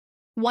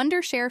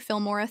Wondershare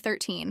FILMORA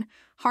 13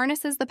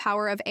 harnesses the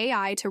power of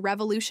AI to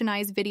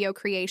revolutionize video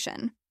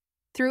creation.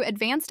 Through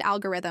advanced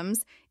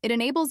algorithms, it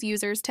enables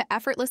users to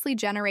effortlessly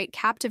generate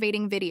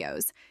captivating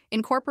videos,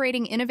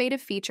 incorporating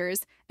innovative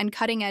features and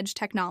cutting-edge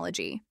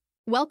technology.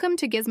 Welcome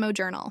to Gizmo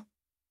Journal.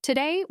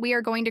 Today, we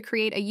are going to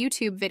create a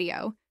YouTube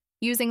video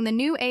using the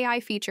new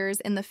AI features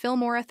in the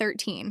FILMORA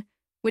 13,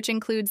 which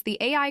includes the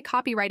AI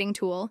copywriting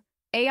tool,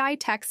 AI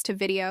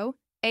text-to-video,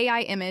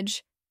 AI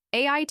image,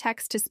 AI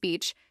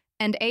text-to-speech,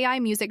 and AI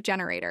music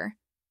generator.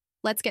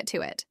 Let's get to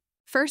it.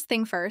 First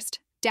thing first,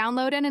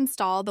 download and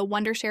install the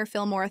Wondershare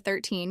FILMORA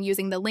 13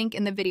 using the link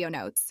in the video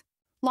notes.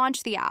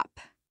 Launch the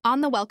app.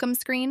 On the welcome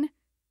screen,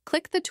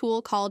 click the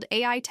tool called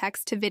AI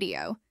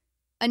Text-to-Video,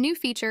 a new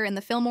feature in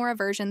the FILMORA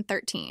version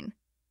 13.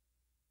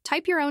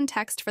 Type your own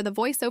text for the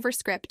voiceover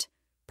script.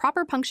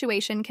 Proper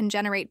punctuation can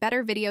generate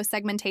better video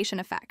segmentation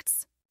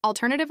effects.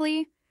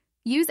 Alternatively,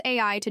 use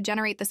AI to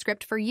generate the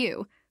script for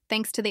you,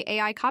 thanks to the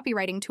AI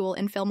copywriting tool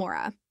in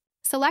FILMORA.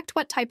 Select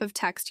what type of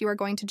text you are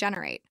going to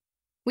generate.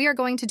 We are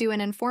going to do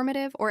an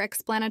informative or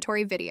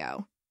explanatory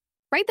video.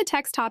 Write the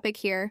text topic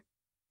here,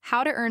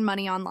 how to earn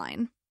money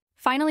online.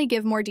 Finally,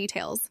 give more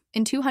details,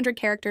 in 200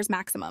 characters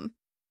maximum.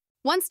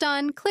 Once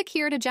done, click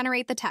here to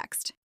generate the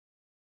text.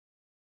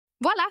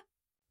 Voila!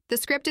 The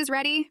script is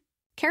ready.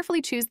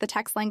 Carefully choose the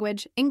text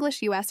language,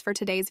 English US for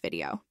today's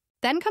video.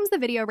 Then comes the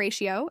video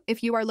ratio.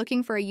 If you are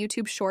looking for a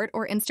YouTube short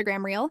or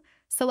Instagram reel,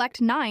 select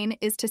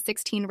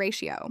 9:16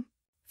 ratio.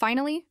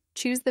 Finally,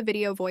 choose the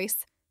video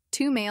voice.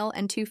 2 male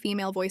and 2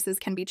 female voices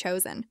can be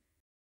chosen.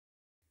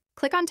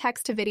 Click on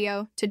text to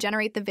video to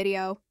generate the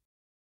video.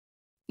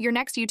 Your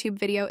next YouTube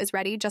video is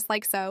ready just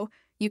like so.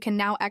 You can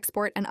now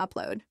export and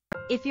upload.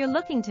 If you're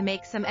looking to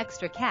make some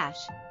extra cash,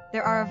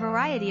 there are a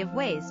variety of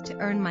ways to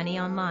earn money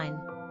online.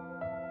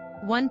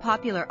 One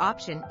popular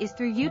option is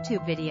through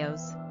YouTube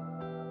videos.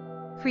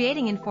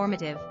 Creating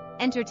informative,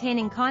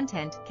 entertaining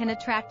content can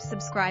attract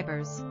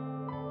subscribers.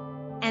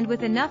 And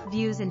with enough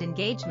views and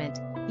engagement,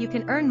 you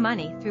can earn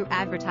money through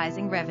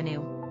advertising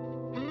revenue.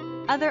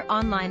 Other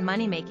online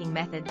money-making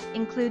methods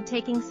include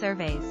taking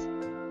surveys,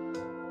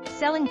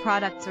 selling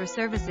products or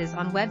services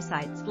on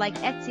websites like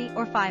Etsy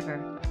or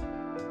Fiverr,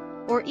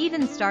 or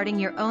even starting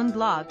your own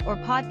blog or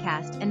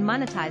podcast and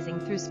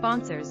monetizing through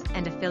sponsors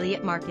and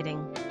affiliate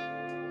marketing.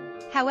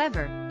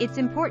 However, it's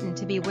important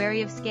to be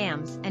wary of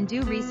scams and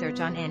do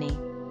research on any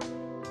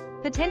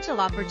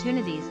potential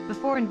opportunities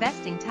before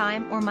investing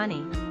time or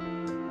money.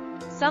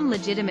 Some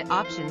legitimate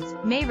options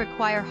may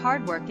require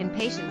hard work and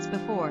patience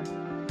before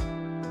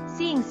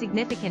seeing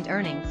significant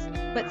earnings,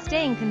 but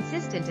staying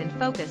consistent and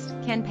focused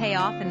can pay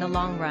off in the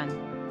long run.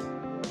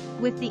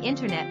 With the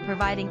internet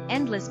providing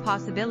endless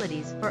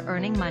possibilities for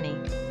earning money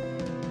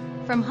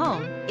from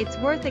home, it's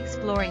worth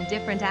exploring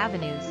different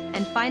avenues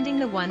and finding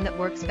the one that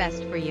works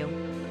best for you.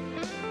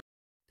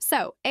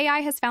 So,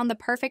 AI has found the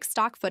perfect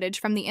stock footage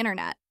from the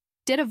internet,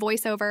 did a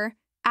voiceover,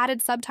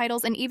 added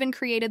subtitles, and even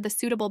created the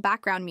suitable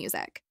background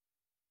music.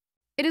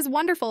 It is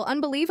wonderful,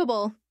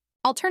 unbelievable.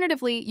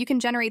 Alternatively, you can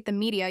generate the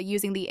media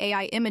using the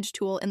AI image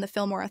tool in the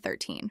FILMORA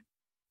 13.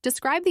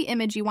 Describe the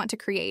image you want to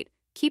create.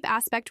 Keep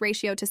aspect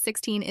ratio to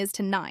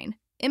 16:9,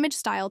 image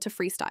style to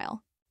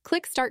freestyle.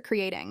 Click Start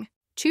Creating.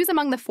 Choose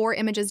among the 4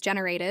 images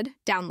generated,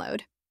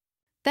 download.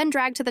 Then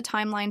drag to the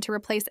timeline to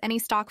replace any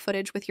stock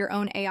footage with your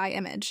own AI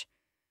image.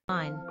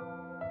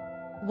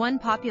 One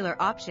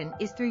popular option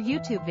is through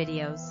YouTube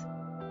videos.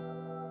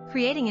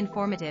 Creating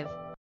informative.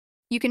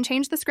 You can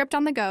change the script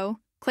on the go,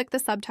 click the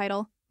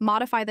subtitle,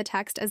 modify the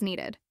text as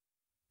needed.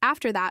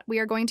 After that, we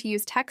are going to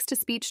use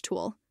text-to-speech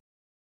tool.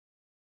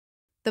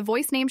 The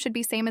voice name should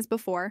be same as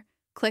before.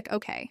 Click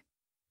OK.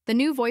 The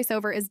new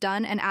voiceover is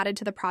done and added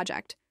to the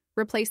project.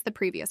 Replace the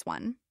previous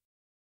one.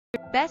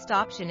 Best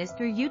option is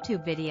through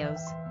YouTube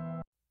videos.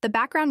 The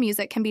background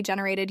music can be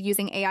generated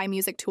using AI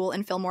music tool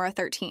in FILMORA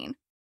 13.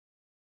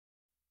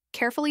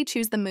 Carefully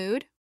choose the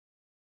mood.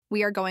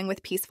 We are going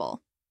with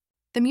peaceful.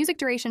 The music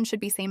duration should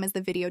be same as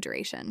the video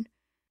duration.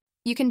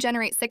 You can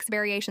generate 6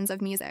 variations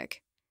of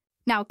music.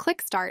 Now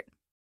click Start.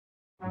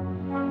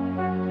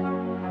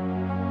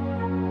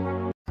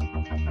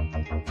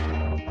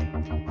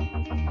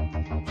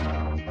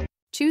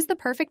 Choose the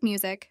perfect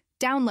music,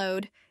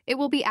 download. It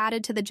will be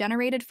added to the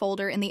generated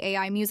folder in the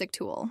AI music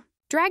tool.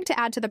 Drag to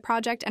add to the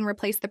project and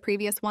replace the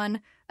previous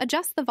one.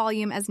 Adjust the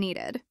volume as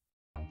needed.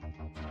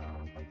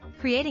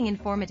 Creating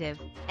informative,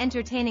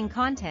 entertaining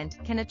content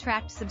can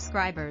attract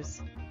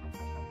subscribers.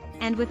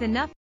 And with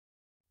enough.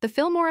 The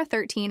FILMORA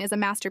 13 is a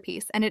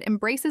masterpiece, and it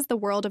embraces the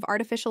world of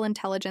artificial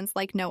intelligence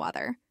like no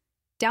other.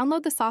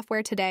 Download the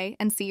software today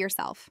and see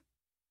yourself.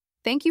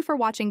 Thank you for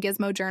watching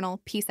Gizmo Journal.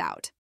 Peace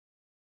out.